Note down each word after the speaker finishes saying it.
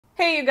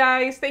Hey you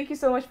guys, thank you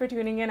so much for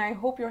tuning in. I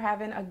hope you're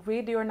having a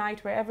great day or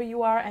night wherever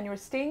you are and you're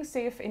staying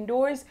safe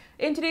indoors.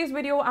 In today's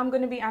video, I'm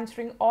going to be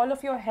answering all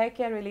of your hair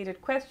care related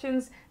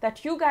questions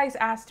that you guys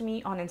asked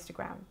me on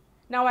Instagram.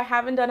 Now, I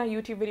haven't done a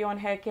YouTube video on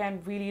hair care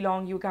in really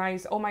long, you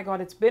guys. Oh my god,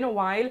 it's been a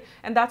while.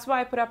 And that's why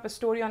I put up a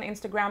story on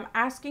Instagram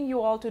asking you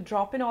all to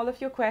drop in all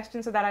of your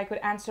questions so that I could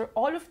answer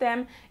all of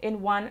them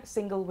in one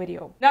single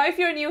video. Now, if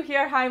you're new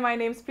here, hi, my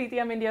name's Preiti.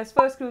 I'm India's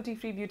first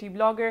cruelty-free beauty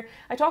blogger.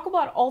 I talk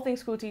about all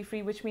things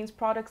cruelty-free, which means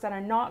products that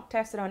are not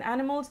tested on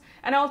animals.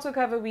 And I also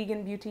cover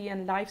vegan beauty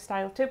and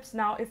lifestyle tips.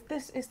 Now, if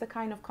this is the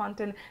kind of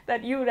content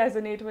that you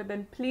resonate with,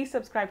 then please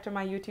subscribe to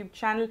my YouTube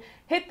channel.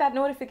 Hit that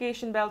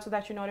notification bell so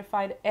that you're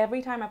notified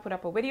every time I put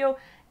up a video,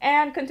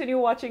 and continue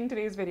watching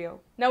today's video.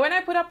 Now, when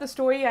I put up the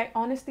story, I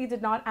honestly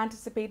did not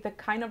anticipate the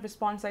kind of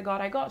response I got.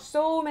 I got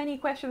so many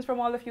questions from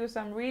all of you, so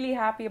I'm really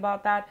happy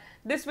about that.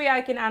 This way I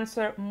can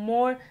answer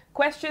more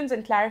questions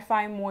and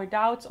clarify more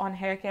doubts on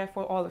hair care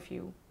for all of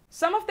you.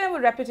 Some of them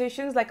were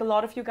repetitions, like a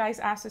lot of you guys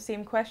asked the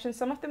same questions.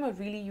 Some of them are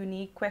really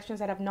unique questions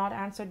that I've not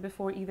answered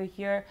before either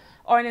here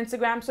or on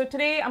Instagram. So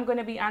today I'm going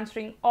to be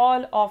answering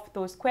all of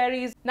those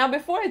queries. Now,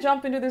 before I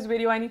jump into this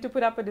video, I need to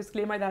put up a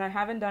disclaimer that I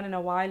haven't done in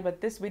a while, but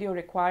this video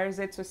requires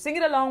it. So sing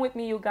it along with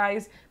me, you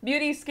guys.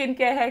 Beauty,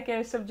 skincare, hair care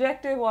is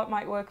subjective. What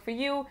might work for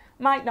you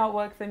might not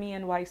work for me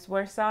and vice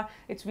versa.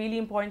 It's really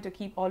important to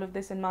keep all of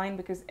this in mind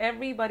because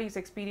everybody's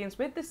experience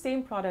with the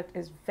same product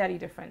is very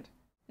different.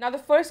 Now, the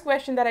first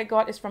question that I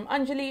got is from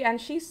Anjali, and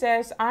she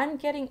says, I'm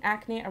getting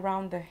acne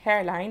around the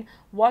hairline.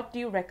 What do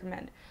you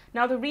recommend?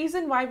 Now, the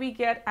reason why we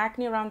get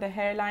acne around the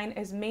hairline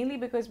is mainly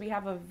because we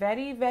have a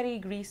very, very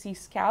greasy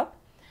scalp.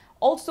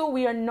 Also,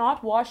 we are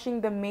not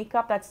washing the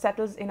makeup that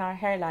settles in our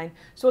hairline.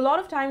 So a lot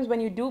of times when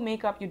you do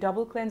makeup, you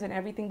double cleanse and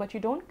everything, but you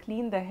don't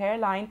clean the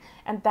hairline,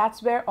 and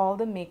that's where all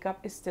the makeup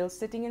is still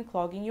sitting and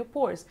clogging your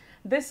pores.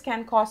 This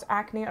can cause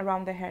acne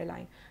around the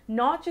hairline.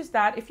 Not just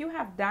that, if you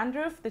have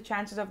dandruff, the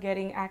chances of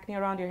getting acne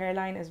around your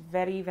hairline is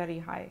very, very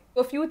high.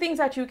 A few things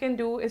that you can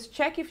do is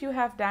check if you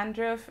have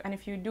dandruff, and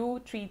if you do,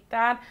 treat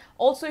that.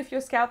 Also, if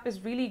your scalp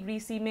is really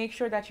greasy, make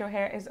sure that your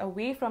hair is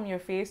away from your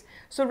face.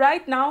 So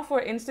right now, for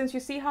instance, you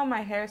see how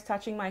my hair is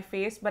touching my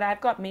face, but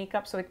I've got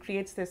makeup, so it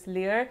creates this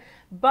layer.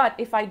 But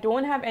if I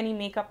don't have any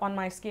makeup on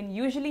my skin,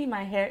 usually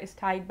my hair is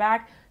tied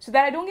back so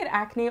that I don't get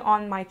acne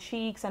on my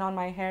cheeks and on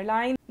my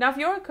hairline. Now, if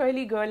you're a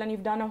curly girl and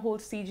you've done a whole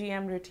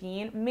CGM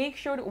routine, make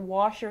sure to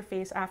wash your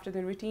face after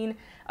the routine.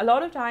 A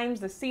lot of times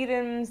the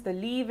serums, the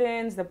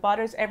leave-ins, the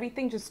butters,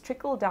 everything just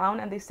trickle down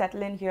and they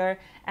settle in here,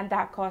 and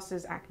that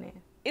causes acne.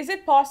 Is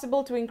it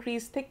possible to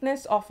increase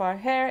thickness of our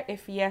hair?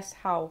 If yes,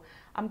 how?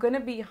 I'm going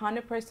to be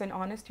 100%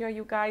 honest here,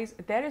 you guys.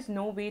 There is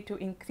no way to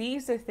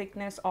increase the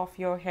thickness of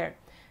your hair.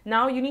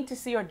 Now, you need to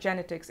see your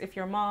genetics. If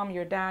your mom,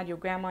 your dad, your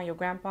grandma, your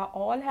grandpa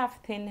all have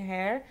thin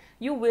hair,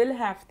 you will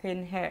have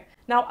thin hair.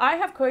 Now, I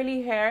have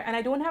curly hair and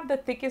I don't have the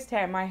thickest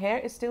hair. My hair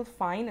is still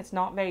fine. It's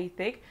not very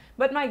thick,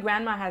 but my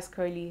grandma has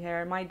curly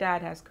hair. My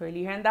dad has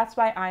curly hair, and that's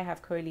why I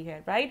have curly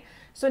hair, right?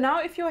 So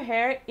now if your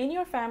hair in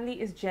your family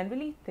is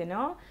generally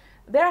thinner,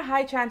 there are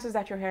high chances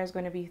that your hair is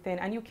going to be thin,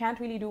 and you can't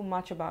really do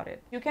much about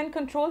it. You can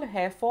control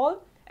hair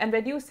fall and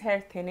reduce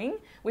hair thinning,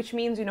 which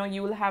means,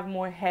 you will have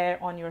more hair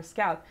on your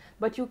scalp,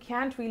 but you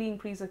can't really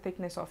increase the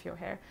thickness of your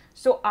hair.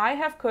 So I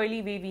have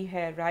curly wavy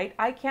hair, right?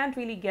 I can't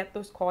really get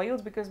those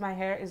coils because my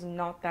hair is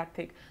not that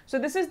thick. So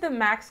this is the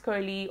max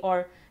curly,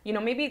 or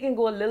maybe it can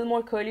go a little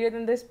more curlier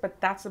than this, but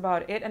that's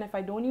about it. And if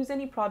I don't use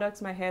any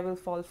products, my hair will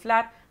fall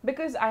flat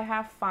because I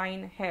have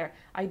fine hair.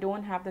 I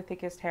don't have the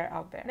thickest hair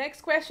out there.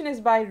 Next question is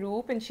by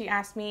Roop, and she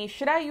asked me,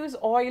 should I use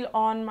oil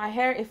on my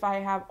hair if I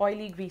have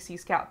oily, greasy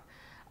scalp?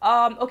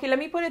 Okay, let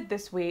me put it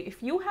this way.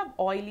 If you have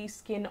oily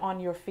skin on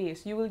your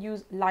face, you will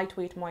use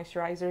lightweight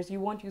moisturizers. You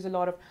won't use a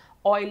lot of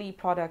oily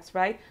products,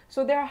 right?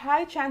 So there are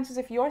high chances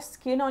if your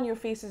skin on your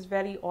face is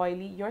very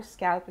oily, your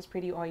scalp is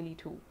pretty oily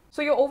too.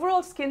 So your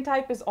overall skin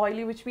type is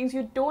oily, which means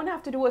you don't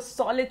have to do a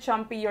solid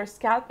chumpy. Your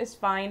scalp is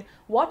fine.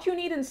 What you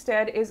need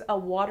instead is a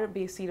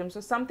water-based serum.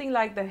 So something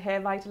like the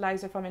Hair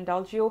Vitalizer from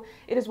Indulgio.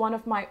 It is one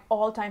of my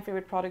all-time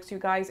favorite products, you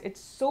guys. It's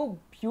so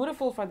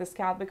beautiful for the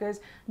scalp because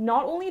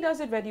not only does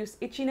it reduce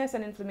itchiness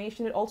and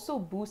inflammation, it also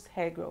boosts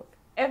hair growth.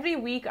 Every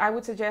week, I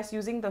would suggest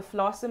using the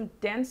Flossum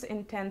Dense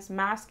Intense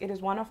Mask. It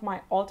is one of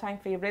my all-time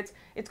favorites.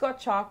 It's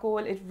got charcoal.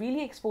 It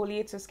really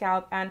exfoliates the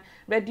scalp and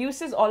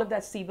reduces all of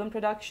that sebum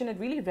production. It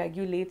really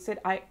regulates it.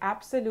 I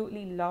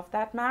absolutely love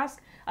that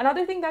mask.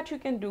 Another thing that you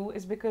can do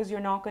is, because you're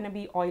not going to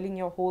be oiling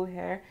your whole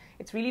hair,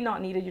 it's really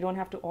not needed. You don't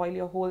have to oil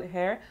your whole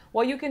hair.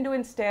 What you can do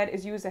instead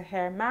is use a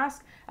hair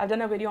mask. I've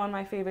done a video on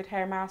my favorite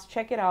hair mask.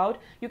 Check it out.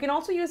 You can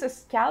also use a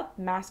scalp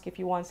mask if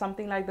you want,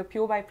 something like the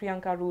Pure by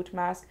Priyanka Root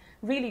Mask.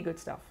 Really good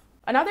stuff.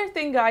 Another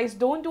thing, guys,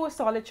 don't do a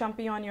solid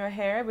chumpy on your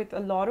hair with a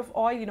lot of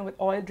oil, with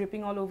oil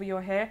dripping all over your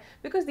hair,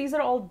 because these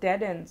are all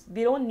dead ends.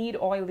 They don't need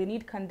oil. They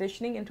need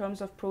conditioning in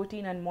terms of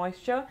protein and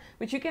moisture,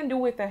 which you can do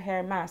with a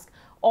hair mask.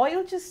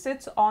 Oil just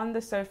sits on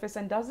the surface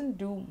and doesn't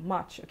do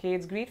much, okay?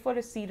 It's great for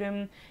a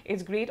serum.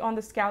 It's great on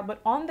the scalp,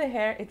 but on the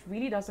hair, it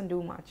really doesn't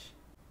do much.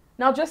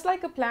 Now, just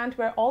like a plant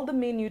where all the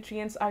main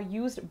nutrients are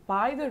used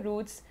by the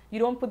roots, you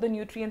don't put the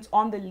nutrients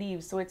on the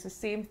leaves. So it's the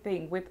same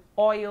thing with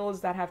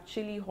oils that have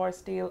chili,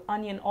 horsetail,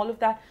 onion, all of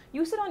that.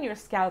 Use it on your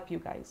scalp, you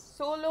guys.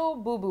 Solo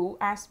Boo Boo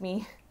asked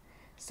me,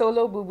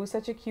 Solo Boo Boo,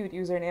 such a cute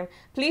username.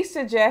 Please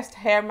suggest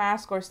hair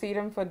mask or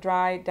serum for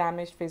dry,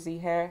 damaged, frizzy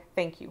hair.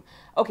 Thank you.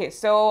 Okay,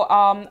 so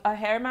a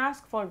hair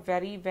mask for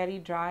very, very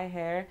dry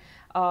hair.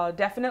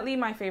 Definitely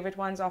my favorite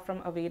ones are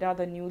from Aveda,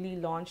 the newly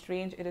launched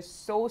range. It is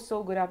so,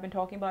 so good. I've been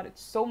talking about it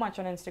so much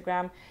on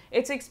Instagram.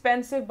 It's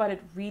expensive, but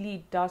it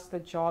really does the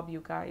job,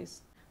 you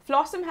guys.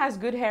 Flossom has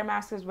good hair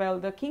masks as well.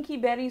 The Kinky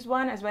Berries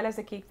one as well as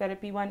the Cake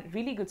Therapy one,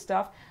 really good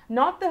stuff.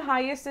 Not the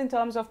highest in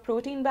terms of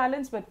protein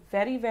balance, but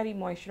very, very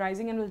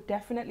moisturizing and will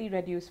definitely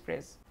reduce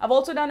frizz. I've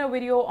also done a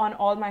video on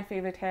all my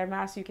favorite hair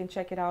masks. You can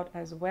check it out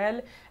as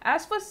well.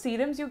 As for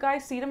serums, you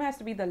guys, serum has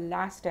to be the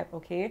last step,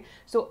 okay?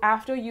 So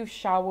after you've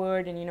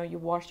showered and you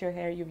washed your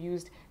hair, you've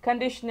used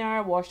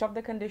conditioner, washed off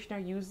the conditioner,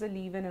 used the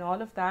leave-in and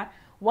all of that.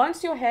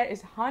 Once your hair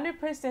is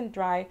 100%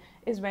 dry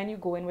is when you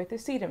go in with the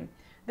serum.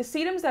 The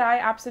serums that I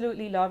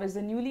absolutely love is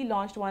the newly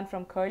launched one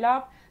from Curl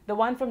Up, the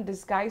one from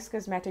Disguise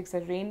Cosmetics, the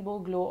Rainbow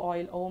Glow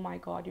Oil. Oh my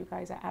God, you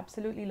guys, I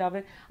absolutely love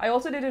it. I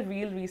also did a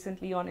reel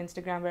recently on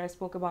Instagram where I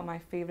spoke about my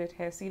favorite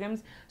hair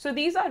serums. So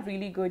these are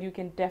really good. You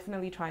can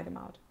definitely try them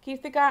out.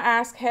 Kirtika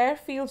asks, hair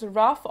feels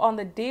rough on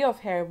the day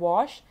of hair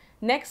wash.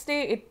 Next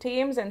day, it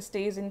tames and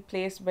stays in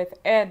place with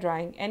air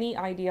drying. Any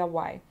idea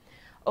why?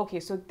 Okay,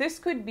 so this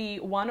could be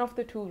one of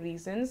the two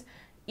reasons.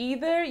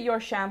 Either your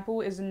shampoo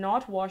is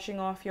not washing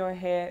off your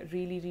hair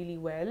really, really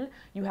well.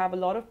 You have a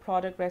lot of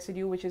product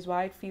residue, which is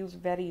why it feels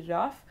very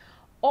rough.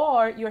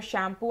 Or your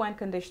shampoo and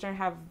conditioner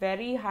have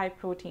very high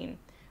protein,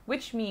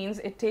 which means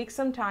it takes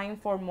some time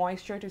for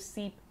moisture to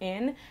seep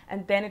in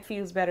and then it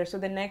feels better. So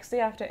the next day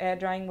after air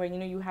drying where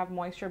you have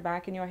moisture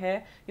back in your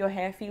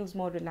hair feels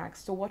more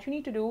relaxed. So what you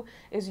need to do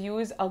is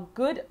use a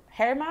good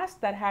hair mask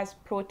that has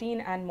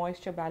protein and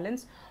moisture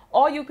balance.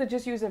 Or you could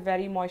just use a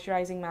very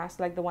moisturizing mask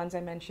like the ones I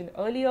mentioned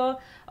earlier,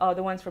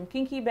 the ones from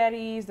Kinky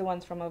Berries, the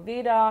ones from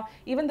Aveda.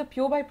 Even the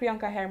Pure by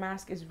Priyanka hair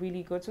mask is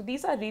really good. So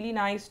these are really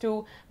nice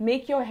to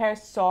make your hair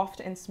soft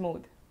and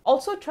smooth.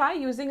 Also, try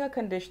using a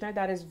conditioner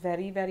that is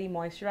very, very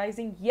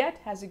moisturizing yet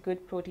has a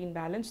good protein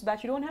balance so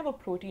that you don't have a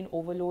protein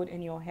overload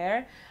in your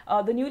hair.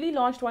 The newly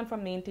launched one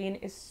from Maintain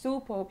is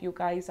superb, you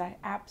guys. I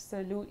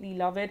absolutely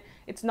love it.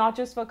 It's not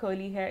just for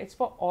curly hair, it's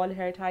for all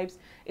hair types.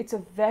 It's a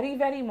very,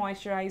 very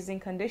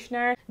moisturizing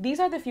conditioner. These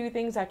are the few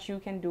things that you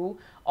can do.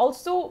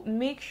 Also,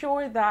 make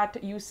sure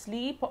that you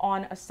sleep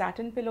on a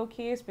satin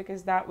pillowcase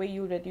because that way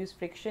you reduce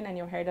friction and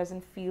your hair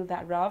doesn't feel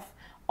that rough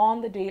on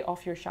the day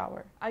of your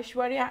shower.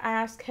 Aishwarya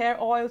asked, hair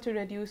oil to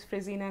reduce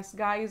frizziness.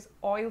 Guys,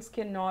 oils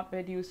cannot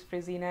reduce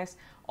frizziness.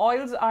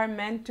 Oils are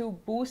meant to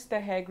boost the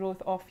hair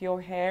growth of your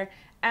hair,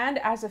 and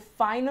as a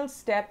final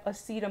step, a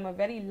serum, a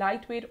very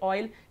lightweight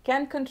oil,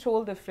 can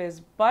control the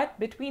frizz. But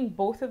between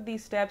both of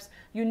these steps,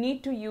 you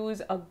need to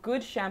use a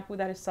good shampoo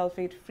that is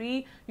sulfate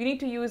free. You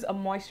need to use a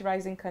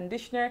moisturizing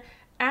conditioner,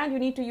 and you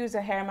need to use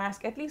a hair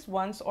mask at least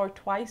once or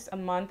twice a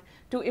month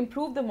to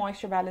improve the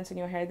moisture balance in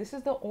your hair. This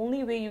is the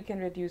only way you can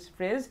reduce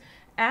frizz.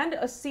 And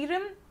a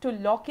serum to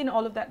lock in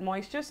all of that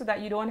moisture so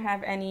that you don't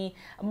have any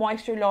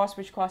moisture loss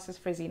which causes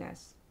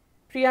frizziness.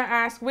 Priya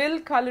asks, will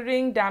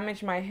coloring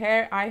damage my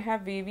hair? I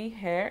have wavy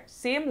hair,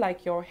 same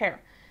like your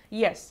hair.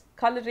 Yes,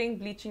 coloring,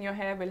 bleaching your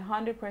hair will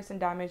 100%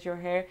 damage your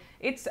hair.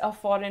 It's a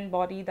foreign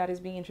body that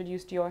is being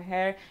introduced to your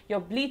hair. You're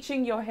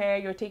bleaching your hair,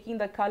 you're taking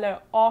the color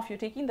off, you're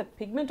taking the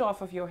pigment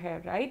off of your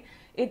hair, right?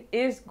 It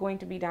is going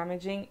to be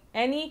damaging.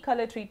 Any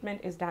color treatment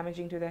is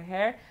damaging to the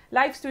hair.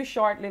 Life's too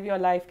short, live your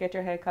life, get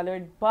your hair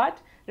colored, but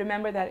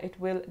remember that it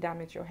will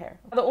damage your hair.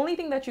 The only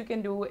thing that you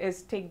can do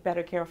is take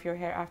better care of your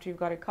hair after you've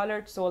got it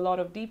colored. So a lot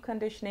of deep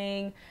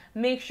conditioning,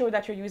 make sure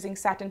that you're using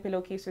satin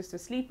pillowcases to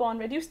sleep on,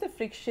 reduce the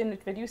friction,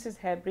 it reduces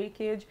hair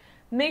breakage.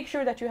 Make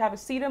sure that you have a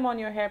serum on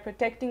your hair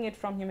protecting it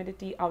from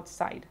humidity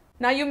outside.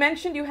 Now, you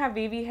mentioned you have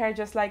wavy hair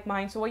just like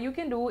mine. So what you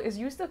can do is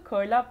use the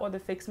Curl Up or the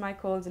Fix My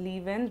Curls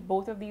leave-ins.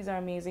 Both of these are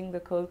amazing, the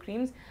curl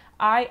creams.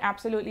 I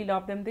absolutely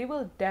love them. They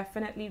will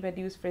definitely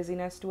reduce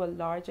frizziness to a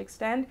large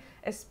extent,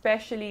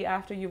 especially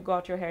after you've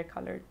got your hair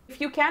colored. If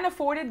you can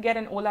afford it, get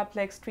an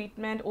Olaplex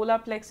treatment.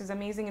 Olaplex is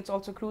amazing. It's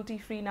also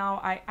cruelty-free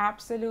now. I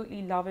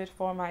absolutely love it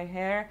for my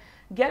hair.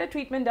 Get a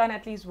treatment done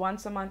at least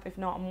once a month, if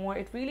not more.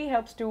 It really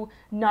helps to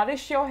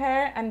nourish your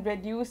hair and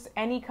reduce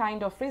any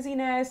kind of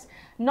frizziness.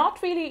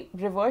 Not really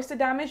reverse the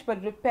damage,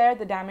 but repair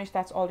the damage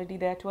that's already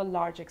there to a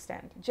large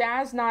extent.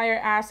 Jazz Nair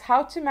asks,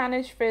 how to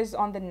manage frizz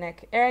on the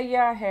neck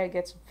area? Hair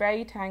gets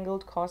very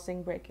tangled,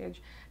 causing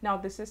breakage. Now,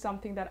 this is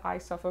something that I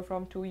suffer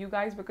from too, you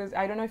guys, because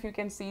I don't know if you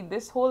can see,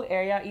 this whole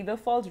area either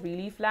falls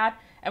really flat,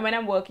 and when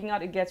I'm working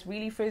out, it gets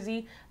really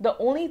frizzy. The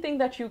only thing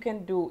that you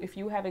can do if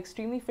you have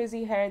extremely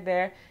frizzy hair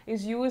there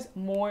is use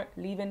more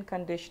leave-in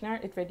conditioner.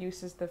 It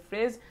reduces the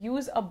frizz.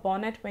 Use a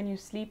bonnet when you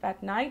sleep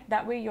at night.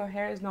 That way your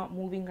hair is not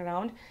moving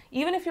around.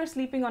 Even if you're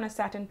sleeping on a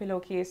satin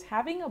pillowcase,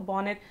 having a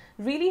bonnet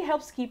really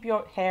helps keep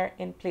your hair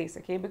in place,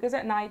 okay? Because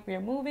at night we're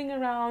moving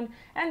around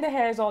and the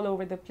hair is all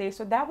over the place.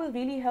 So that that will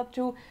really help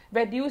to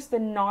reduce the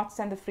knots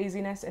and the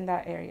frizziness in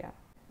that area.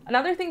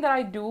 Another thing that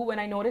I do when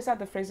I notice that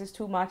the frizz is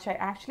too much, I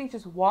actually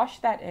just wash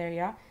that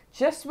area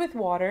just with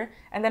water,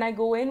 and then I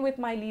go in with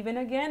my leave-in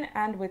again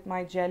and with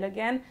my gel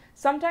again.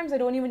 Sometimes I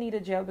don't even need a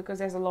gel because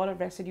there's a lot of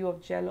residue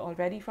of gel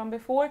already from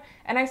before,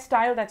 and I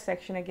style that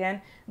section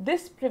again.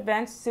 This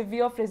prevents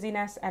severe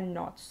frizziness and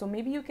knots, so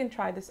maybe you can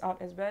try this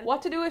out as well.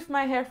 What to do if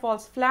my hair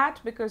falls flat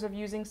because of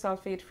using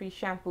sulfate-free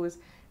shampoos?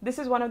 This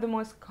is one of the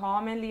most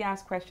commonly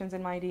asked questions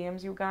in my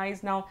DMs, you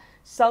guys. Now,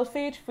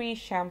 sulfate-free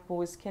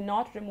shampoos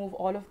cannot remove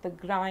all of the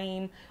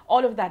grime,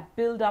 all of that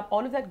buildup,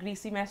 all of that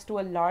greasy mess to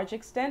a large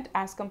extent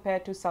as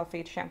compared to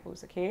sulfate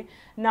shampoos, okay?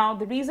 Now,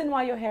 the reason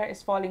why your hair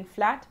is falling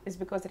flat is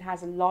because it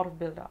has a lot of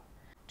buildup.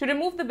 To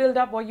remove the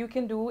buildup, what you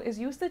can do is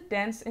use the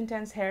Dense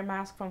Intense Hair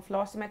Mask from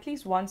Flossum at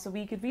least once a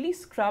week. It really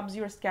scrubs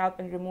your scalp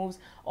and removes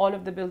all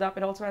of the buildup.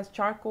 It also has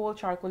charcoal.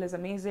 Charcoal is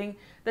amazing.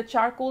 The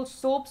charcoal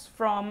soaps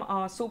from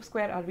Soap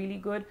Square are really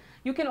good.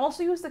 You can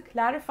also use the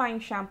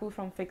clarifying shampoo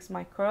from Fix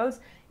My Curls.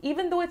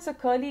 Even though it's a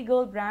curly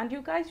girl brand,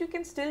 you guys, you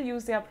can still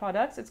use their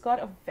products. It's got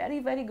a very,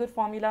 very good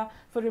formula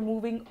for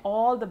removing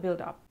all the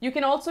buildup. You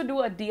can also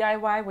do a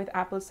DIY with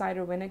apple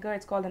cider vinegar.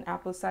 It's called an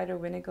apple cider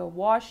vinegar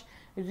wash.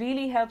 It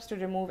really helps to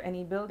remove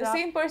any buildup. The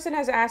same person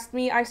has asked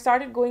me, I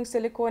started going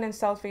silicone and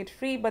sulfate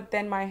free, but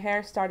then my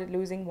hair started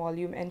losing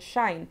volume and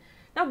shine.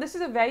 Now, this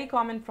is a very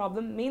common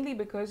problem, mainly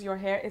because your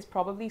hair is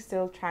probably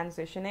still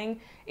transitioning.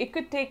 It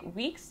could take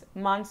weeks,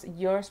 months,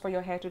 years for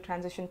your hair to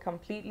transition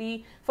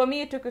completely. For me,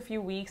 it took a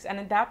few weeks, and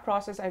in that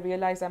process, I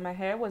realized that my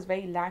hair was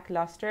very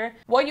lackluster.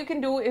 What you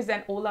can do is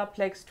an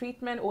Olaplex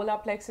treatment.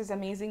 Olaplex is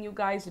amazing, you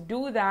guys.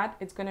 Do that.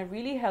 It's going to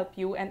really help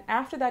you. And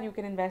after that, you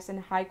can invest in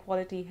high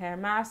quality hair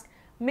mask.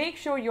 Make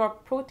sure your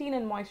protein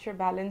and moisture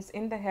balance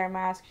in the hair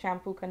mask,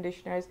 shampoo,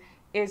 conditioners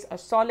is a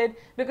solid,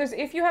 because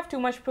if you have too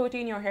much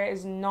protein, your hair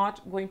is not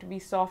going to be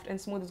soft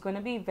and smooth. It's going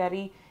to be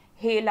very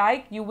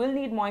hay-like. You will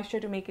need moisture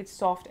to make it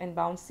soft and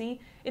bouncy.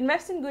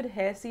 Invest in good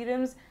hair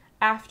serums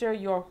after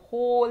your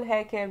whole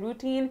hair care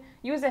routine.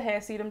 Use a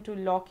hair serum to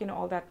lock in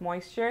all that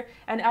moisture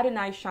and add a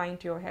nice shine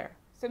to your hair.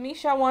 So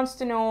Misha wants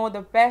to know the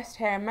best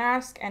hair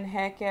mask and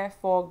hair care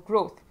for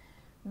growth.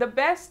 The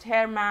best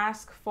hair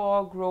mask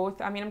for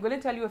growth, I'm going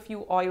to tell you a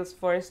few oils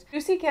first.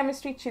 Juicy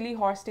Chemistry Chili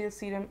Horsetail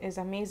Serum is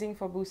amazing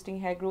for boosting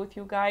hair growth,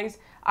 you guys.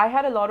 I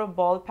had a lot of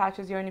bald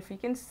patches here, and if you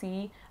can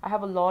see, I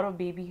have a lot of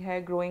baby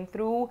hair growing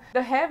through.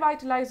 The Hair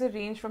Vitalizer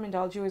range from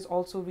Indulgio is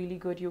also really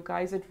good, you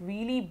guys. It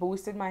really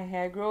boosted my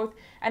hair growth,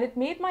 and it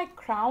made my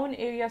crown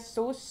area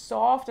so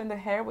soft, and the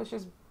hair was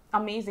just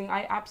amazing.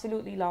 I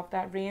absolutely love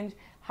that range.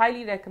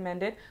 Highly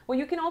recommend it. What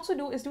you can also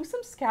do is do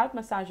some scalp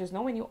massages.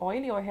 When you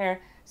oil your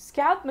hair,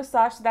 scalp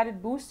massage so that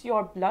it boosts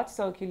your blood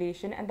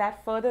circulation, and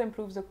that further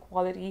improves the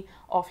quality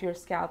of your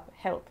scalp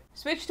health.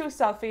 Switch to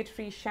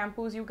sulfate-free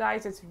shampoos, you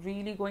guys. It's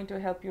really going to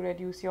help you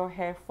reduce your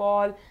hair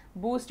fall,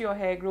 boost your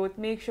hair growth.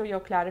 Make sure you're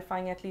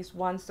clarifying at least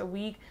once a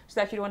week so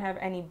that you don't have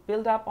any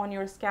buildup on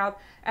your scalp.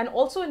 And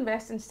also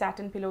invest in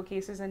satin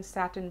pillowcases and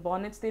satin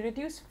bonnets. They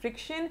reduce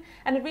friction,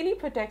 and it really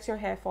protects your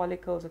hair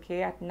follicles,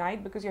 okay, at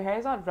night, because your hair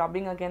is not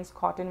rubbing against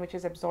cotton, which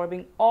is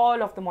absorbing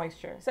all of the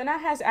moisture. Sana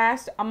has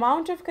asked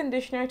amount of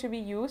conditioner to be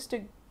used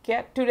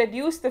to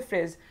reduce the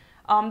frizz.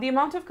 The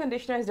amount of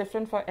conditioner is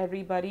different for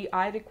everybody.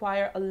 I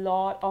require a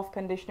lot of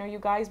conditioner, you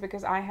guys,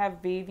 because I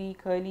have wavy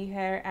curly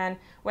hair, and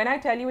when I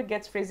tell you it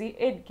gets frizzy,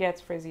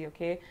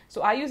 okay?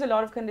 So I use a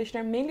lot of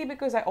conditioner, mainly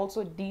because I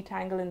also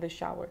detangle in the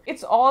shower.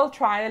 It's all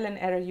trial and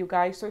error, you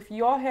guys. So if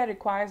your hair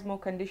requires more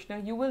conditioner,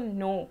 you will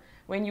know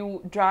when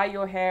you dry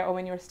your hair or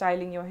when you're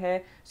styling your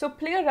hair. So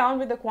play around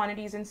with the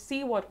quantities and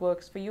see what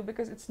works for you,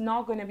 because it's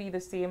not going to be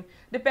the same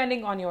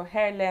depending on your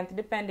hair length,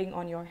 depending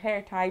on your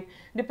hair type,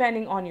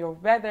 depending on your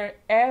weather.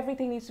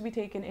 Everything needs to be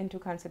taken into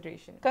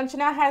consideration.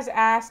 Kanchana has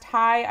asked,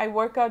 hi, I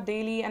work out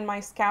daily and my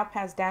scalp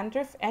has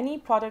dandruff. Any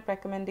product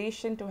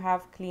recommendation to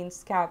have clean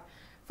scalp?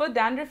 For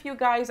dandruff, you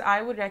guys,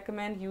 I would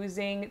recommend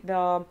using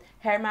the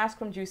hair mask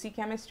from Juicy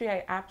Chemistry.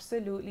 I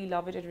absolutely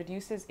love it. It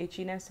reduces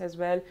itchiness as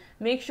well.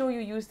 Make sure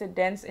you use the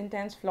Dense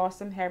Intense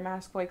Flossum hair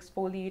mask for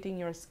exfoliating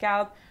your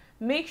scalp.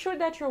 Make sure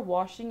that you're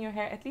washing your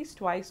hair at least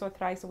twice or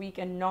thrice a week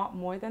and not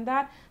more than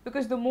that,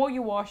 because the more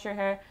you wash your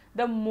hair,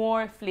 the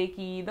more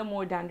flaky, the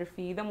more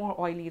dandruffy, the more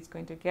oily it's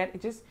going to get.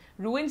 It just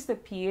ruins the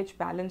pH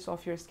balance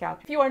of your scalp.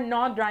 If you are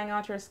not drying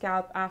out your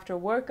scalp after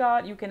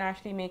workout, you can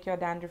actually make your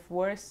dandruff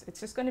worse. It's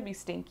just going to be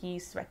stinky,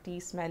 sweaty,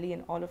 smelly,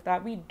 and all of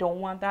that. We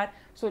don't want that.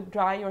 So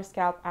dry your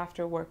scalp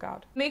after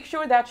workout. Make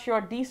sure that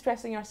you're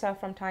de-stressing yourself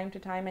from time to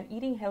time and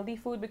eating healthy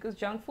food, because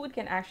junk food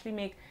can actually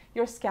make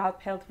your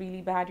scalp health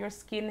really bad, your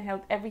skin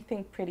health,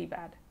 everything pretty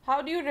bad.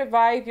 How do you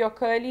revive your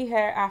curly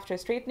hair after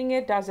straightening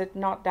it? Does it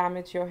not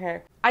damage your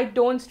hair? I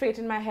don't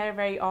straighten my hair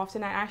very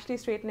often. I actually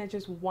straighten it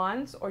just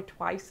once or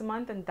twice a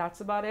month, and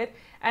that's about it.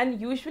 And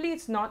usually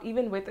it's not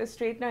even with a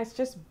straightener, it's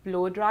just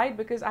blow dried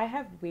because I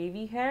have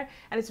wavy hair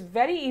and it's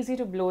very easy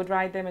to blow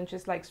dry them and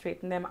just like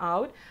straighten them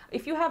out.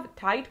 If you have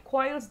tight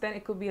coils, then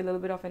it could be a little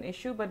bit of an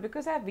issue, but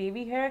because I have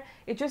wavy hair,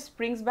 it just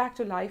springs back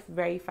to life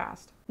very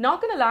fast.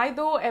 Not gonna lie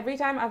though, every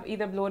time I've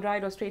either blow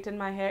dried or straightened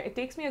my hair, it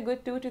takes me a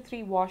good 2 to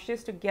 3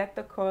 washes to get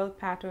the curl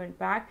pattern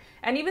back.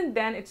 And even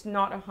then, it's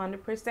not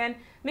 100%,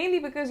 mainly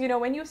because, you know,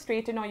 when you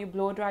straighten or you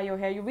blow dry your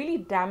hair, you really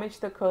damage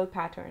the curl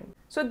pattern.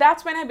 So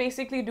that's when I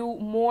basically do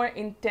more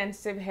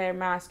intensive hair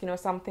mask, you know,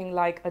 something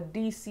like a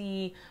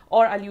DC,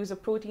 or I'll use a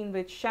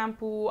protein-rich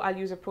shampoo, I'll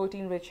use a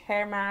protein-rich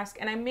hair mask,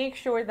 and I make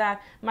sure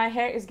that my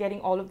hair is getting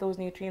all of those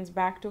nutrients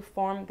back to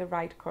form the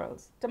right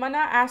curls. Tamanna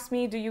asked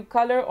me, do you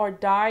color or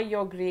dye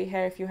your gray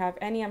hair? If you have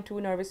any, I'm too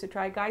nervous to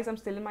try. Guys, I'm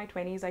still in my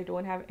 20s. I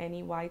don't have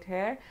any white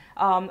hair.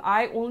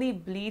 I only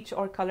bleach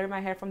or color my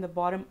hair from the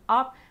bottom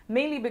up,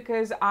 mainly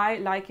because I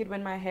like it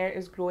when my hair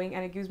is growing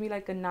and it gives me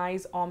like a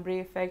nice ombre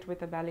effect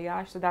with a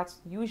balayage. So that's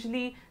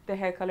usually the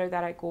hair color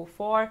that I go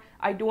for.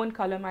 I don't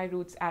color my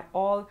roots at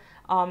all.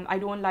 I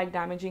don't like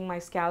damaging my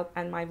scalp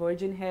and my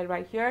virgin hair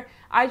right here.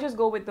 I just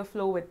go with the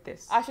flow with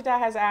this. Ashita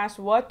has asked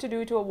what to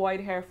do to avoid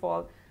hair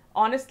fall.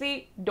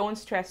 Honestly, don't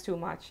stress too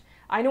much.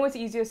 I know it's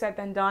easier said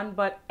than done,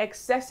 but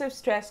excessive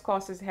stress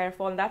causes hair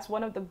fall, and that's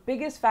one of the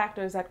biggest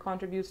factors that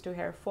contributes to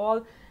hair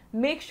fall.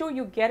 Make sure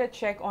you get a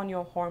check on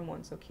your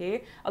hormones,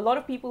 okay? A lot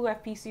of people who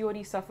have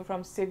PCOD suffer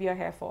from severe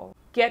hair fall.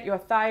 Get your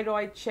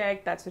thyroid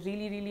checked. That's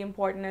really, really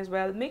important as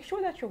well. Make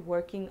sure that you're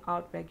working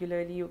out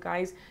regularly, you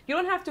guys. You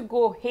don't have to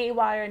go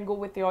haywire and go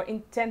with your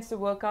intensive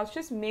workouts.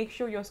 Just make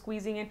sure you're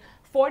squeezing in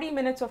 40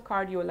 minutes of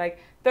cardio, like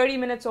 30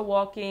 minutes of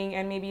walking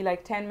and maybe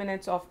like 10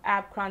 minutes of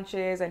ab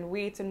crunches and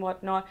weights and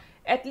whatnot,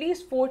 at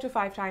least 4 to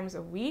 5 times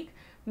a week.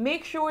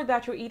 Make sure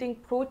that you're eating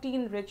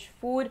protein-rich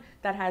food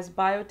that has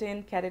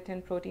biotin,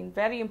 keratin, protein,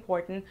 very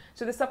important.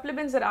 So the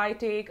supplements that I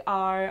take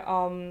are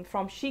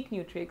from Chic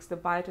Nutrix, the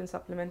biotin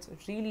supplements,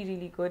 really,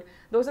 really good.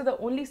 Those are the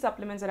only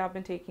supplements that I've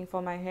been taking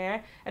for my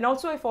hair. And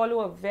also I follow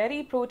a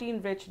very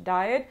protein-rich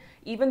diet.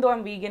 Even though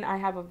I'm vegan, I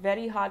have a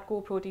very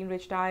hardcore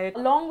protein-rich diet.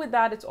 Along with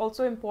that, it's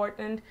also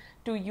important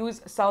to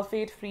use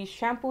sulfate-free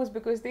shampoos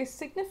because they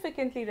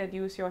significantly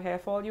reduce your hair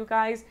fall, you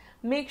guys.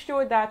 Make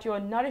sure that you're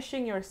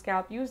nourishing your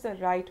scalp. Use the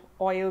right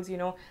oils, you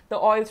know, the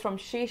oils from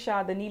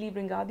Shesha, the Neeli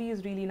Bringadi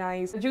is really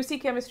nice. The Juicy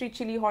Chemistry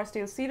Chili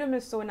Horsetail Serum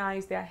is so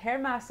nice. Their hair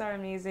masks are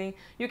amazing.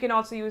 You can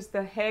also use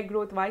the Hair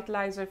Growth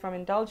Vitalizer from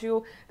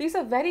Indulgio. These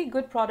are very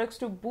good products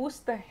to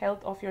boost the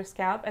health of your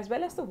scalp as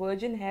well as the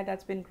virgin hair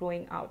that's been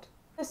growing out.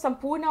 The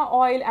Sampurna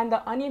oil and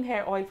the onion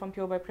hair oil from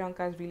Pure by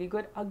Priyanka is really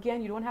good.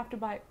 Again, you don't have to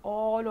buy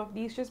all of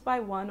these, just buy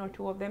 1 or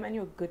 2 of them and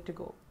you're good to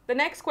go. The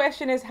next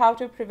question is how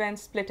to prevent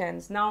split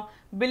ends. Now,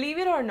 believe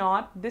it or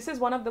not, this is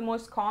one of the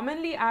most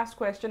commonly asked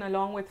questions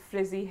along with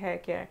frizzy hair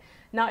care.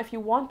 Now, if you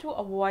want to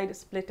avoid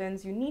split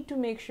ends, you need to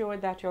make sure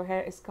that your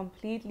hair is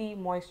completely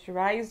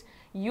moisturized.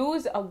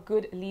 Use a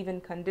good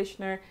leave-in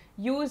conditioner.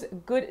 Use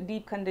good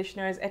deep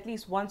conditioners at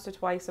least once or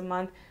twice a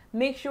month.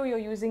 Make sure you're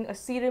using a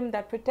serum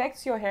that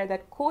protects your hair,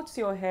 that coats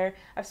your hair.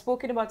 I've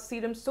spoken about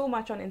serums so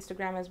much on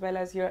Instagram as well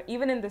as here,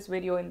 even in this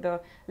video in the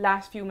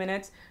last few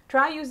minutes.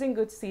 Try using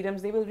good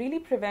serums. They will really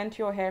prevent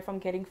your hair from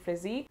getting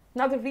frizzy.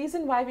 Now, the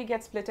reason why we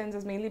get split ends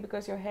is mainly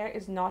because your hair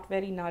is not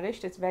very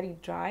nourished. It's very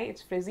dry,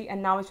 it's frizzy,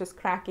 and now it's just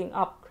cracking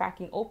up,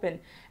 cracking open.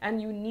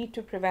 And you need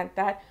to prevent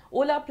that.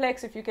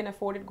 Olaplex, if you can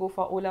afford it, go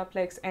for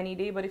Olaplex any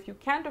day. But if you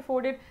can't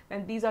afford it,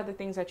 then these are the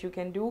things that you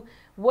can do.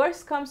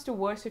 Worst comes to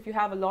worst, if you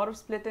have a lot of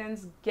split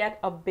ends, get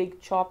a big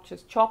chop.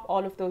 Just chop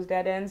all of those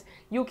dead ends.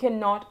 You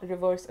cannot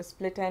reverse a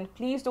split end.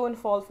 Please don't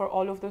fall for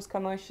all of those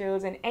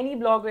commercials and any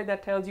blogger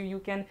that tells you you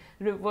can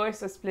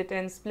reverse a split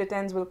end. Split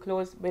ends will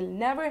close. Will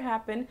never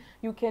happen.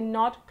 You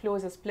cannot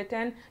close a split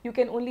end. You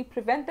can only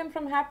prevent them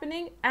from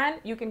happening, and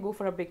you can go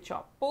for a big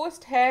chop.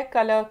 Post hair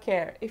color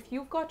care. If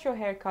you've got your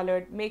hair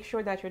colored, make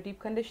sure that you're deep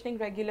conditioning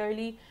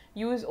regularly.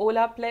 Use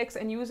Olaplex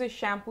and use a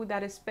shampoo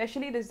that is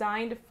specially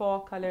designed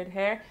for colored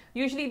hair.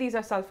 Usually these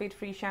are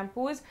sulfate-free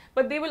shampoos,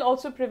 but they will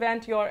also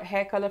prevent your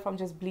hair color from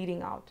just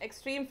bleeding out.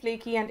 Extreme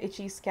flaky and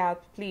itchy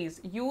scalp,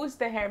 please use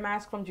the hair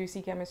mask from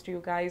Juicy Chemistry,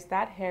 you guys.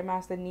 That hair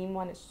mask, the neem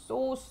one, is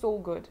so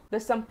good. The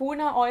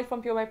Sampurna oil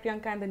from Pure by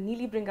Priyanka and the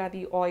Neeli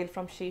Bringadi oil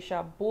from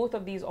Shesha, both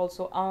of these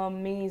also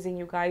amazing,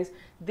 you guys.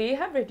 They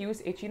have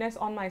reduced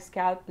itchiness on my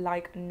scalp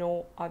like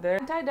no other.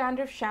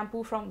 Anti-dandruff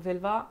shampoo from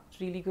Vilva,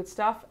 really good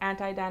stuff.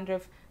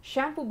 Anti-dandruff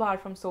shampoo bar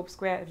from Soap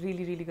Square,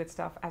 really good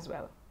stuff as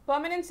well.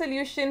 Permanent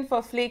solution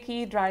for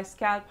flaky, dry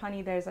scalp,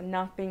 honey, there's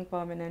nothing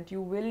permanent.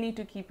 You will need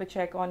to keep a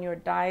check on your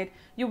diet.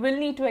 You will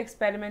need to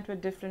experiment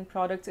with different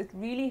products. It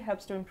really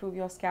helps to improve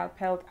your scalp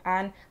health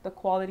and the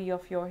quality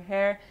of your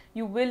hair.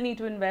 You will need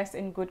to invest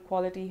in good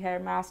quality hair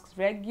masks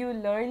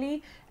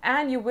regularly,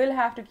 and you will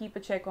have to keep a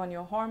check on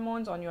your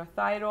hormones, on your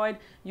thyroid.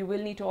 You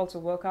will need to also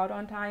work out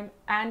on time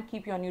and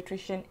keep your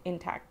nutrition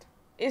intact.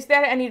 Is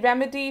there any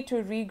remedy to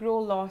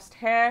regrow lost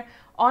hair?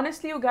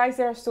 Honestly, you guys,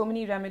 there are so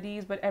many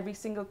remedies, but every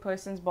single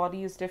person's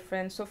body is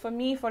different. So for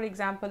me, for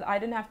example, I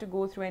didn't have to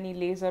go through any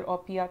laser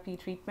or PRP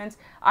treatments.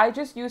 I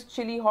just used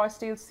chili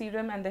horsetail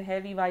serum and the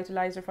hair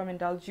revitalizer from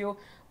Indulgio.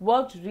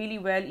 Worked really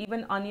well.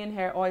 Even onion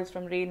hair oils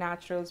from Ray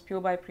Naturals, Pure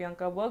by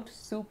Priyanka, worked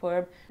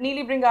superb.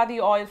 Neeli Bringadi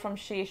oil from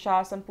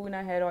Shesha,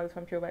 Sampurna hair oil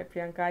from Pure by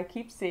Priyanka. I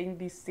keep saying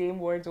these same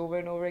words over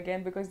and over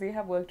again because they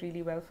have worked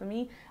really well for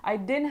me. I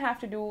didn't have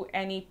to do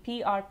any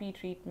PRP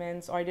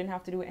treatments, or I didn't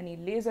have to do any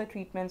laser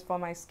treatments for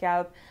my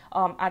scalp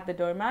at the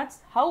dermats.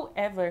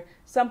 However,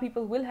 some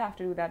people will have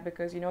to do that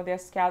because, you know, their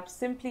scalp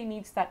simply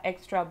needs that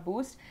extra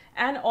boost,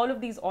 and all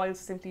of these oils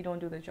simply don't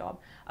do the job.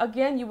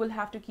 Again, you will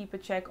have to keep a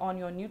check on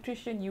your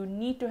nutrition. You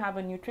need to have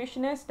a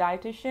nutritionist,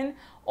 dietitian,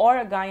 or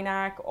a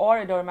gynac or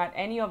a dermat,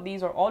 any of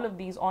these or all of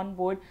these on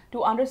board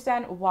to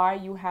understand why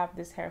you have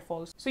this hair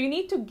fall. So you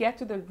need to get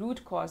to the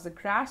root cause, the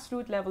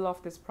grassroots level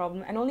of this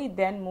problem, and only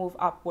then move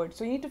upward.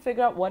 So you need to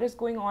figure out what is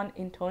going on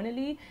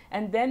internally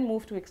and then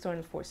move to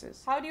external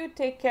forces. How do you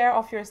take care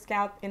of your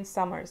scalp in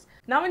summers?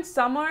 Now in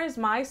summers,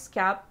 my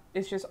scalp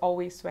is just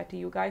always sweaty,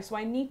 you guys, so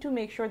I need to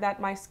make sure that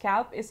my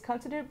scalp is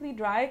considerably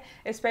dry,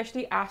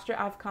 especially after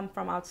I've come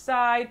from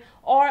outside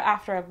or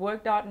after I've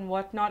worked out and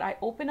whatnot. I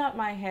open up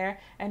my hair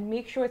and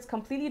make sure it's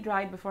completely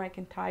dried before I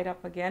can tie it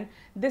up again.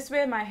 This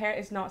way my hair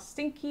is not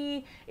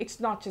stinky, it's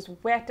not just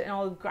wet and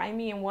all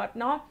grimy and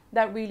whatnot.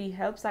 That really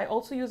helps. I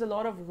also use a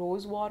lot of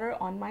rose water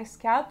on my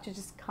scalp to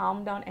just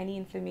calm down any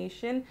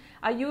inflammation.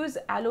 I use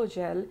aloe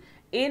gel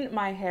in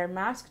my hair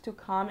mask to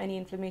calm any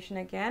inflammation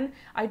again.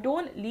 I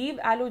don't leave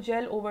aloe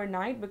gel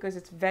overnight because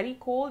it's very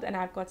cold and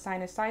I've got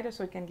sinusitis,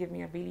 so it can give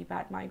me a really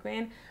bad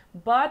migraine,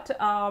 but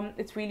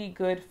it's really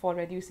good for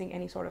reducing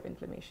any sort of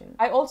inflammation.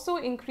 I also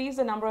increase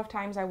the number of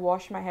times I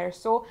wash my hair.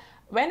 So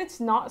when it's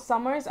not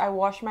summers, I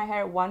wash my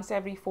hair once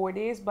every 4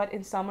 days, but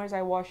in summers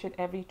I wash it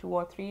every 2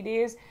 or 3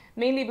 days,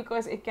 mainly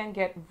because it can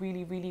get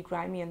really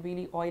grimy and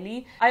really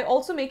oily. I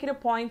also make it a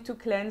point to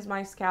cleanse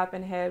my scalp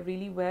and hair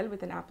really well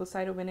with an apple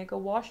cider vinegar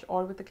wash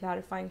or with a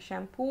clarifying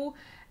shampoo.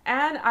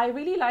 And I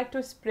really like to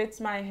spritz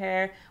my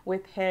hair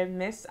with hair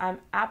mist. I'm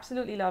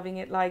absolutely loving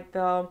it. Like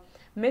the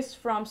mist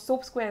from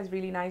Soap Square is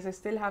really nice. I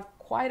still have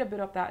quite a bit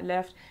of that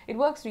left. It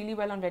works really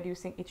well on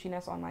reducing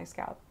itchiness on my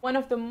scalp. One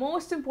of the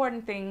most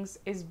important things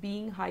is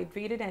being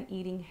hydrated and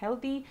eating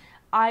healthy.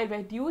 I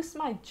reduce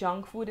my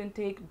junk food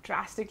intake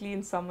drastically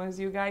in summers,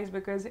 you guys,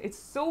 because it's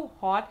so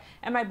hot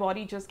and my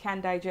body just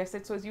can't digest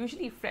it. So it's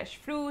usually fresh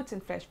fruits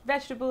and fresh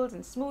vegetables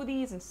and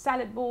smoothies and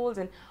salad bowls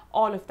and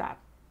all of that.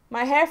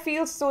 My hair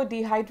feels so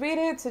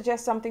dehydrated,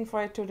 suggest something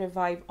for it to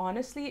revive.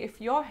 Honestly, if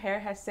your hair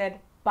has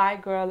said, "Bye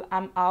girl,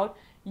 I'm out,"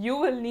 you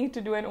will need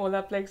to do an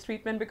Olaplex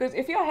treatment, because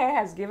if your hair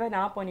has given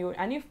up on you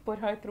and you've put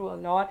her through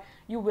a lot,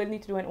 you will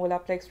need to do an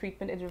Olaplex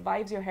treatment. It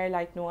revives your hair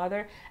like no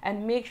other.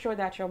 And make sure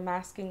that you're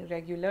masking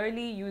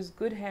regularly. Use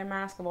good hair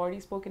masks. I've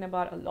already spoken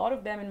about a lot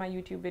of them in my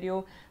YouTube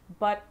video,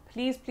 but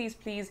please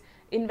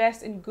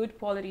invest in good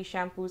quality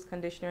shampoos,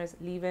 conditioners,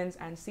 leave-ins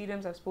and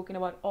serums. I've spoken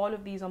about all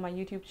of these on my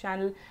YouTube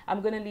channel.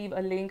 I'm going to leave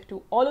a link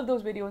to all of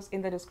those videos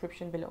in the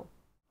description below.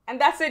 And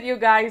that's it, you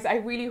guys. I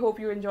really hope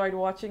you enjoyed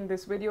watching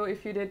this video.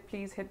 If you did,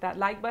 please hit that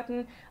like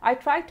button. I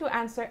tried to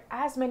answer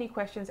as many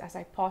questions as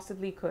I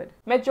possibly could.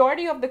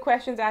 Majority of the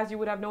questions, as you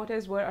would have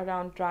noticed, were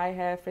around dry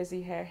hair,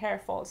 frizzy hair, hair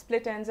fall,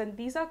 split ends, and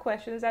these are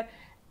questions that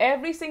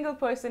every single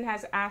person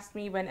has asked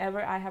me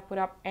whenever I have put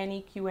up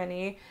any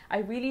Q&A. I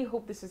really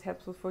hope this is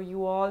helpful for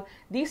you all.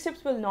 These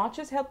tips will not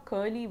just help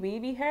curly,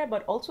 wavy hair,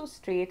 but also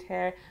straight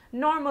hair,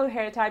 normal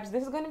hair types.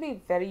 This is going to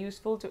be very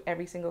useful to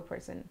every single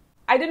person.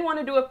 I didn't want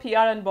to do a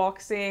PR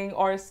unboxing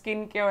or a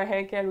skincare or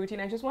hair care routine.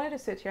 I just wanted to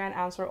sit here and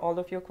answer all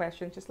of your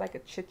questions, just like a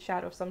chit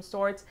chat of some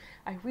sorts.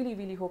 I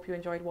really hope you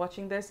enjoyed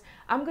watching this.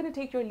 I'm going to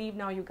take your leave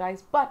now, you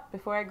guys. But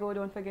before I go,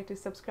 don't forget to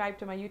subscribe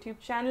to my YouTube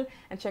channel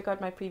and check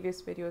out my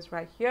previous videos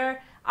right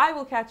here. I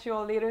will catch you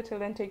all later. Till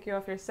then, take care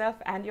of yourself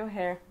and your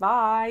hair.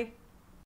 Bye.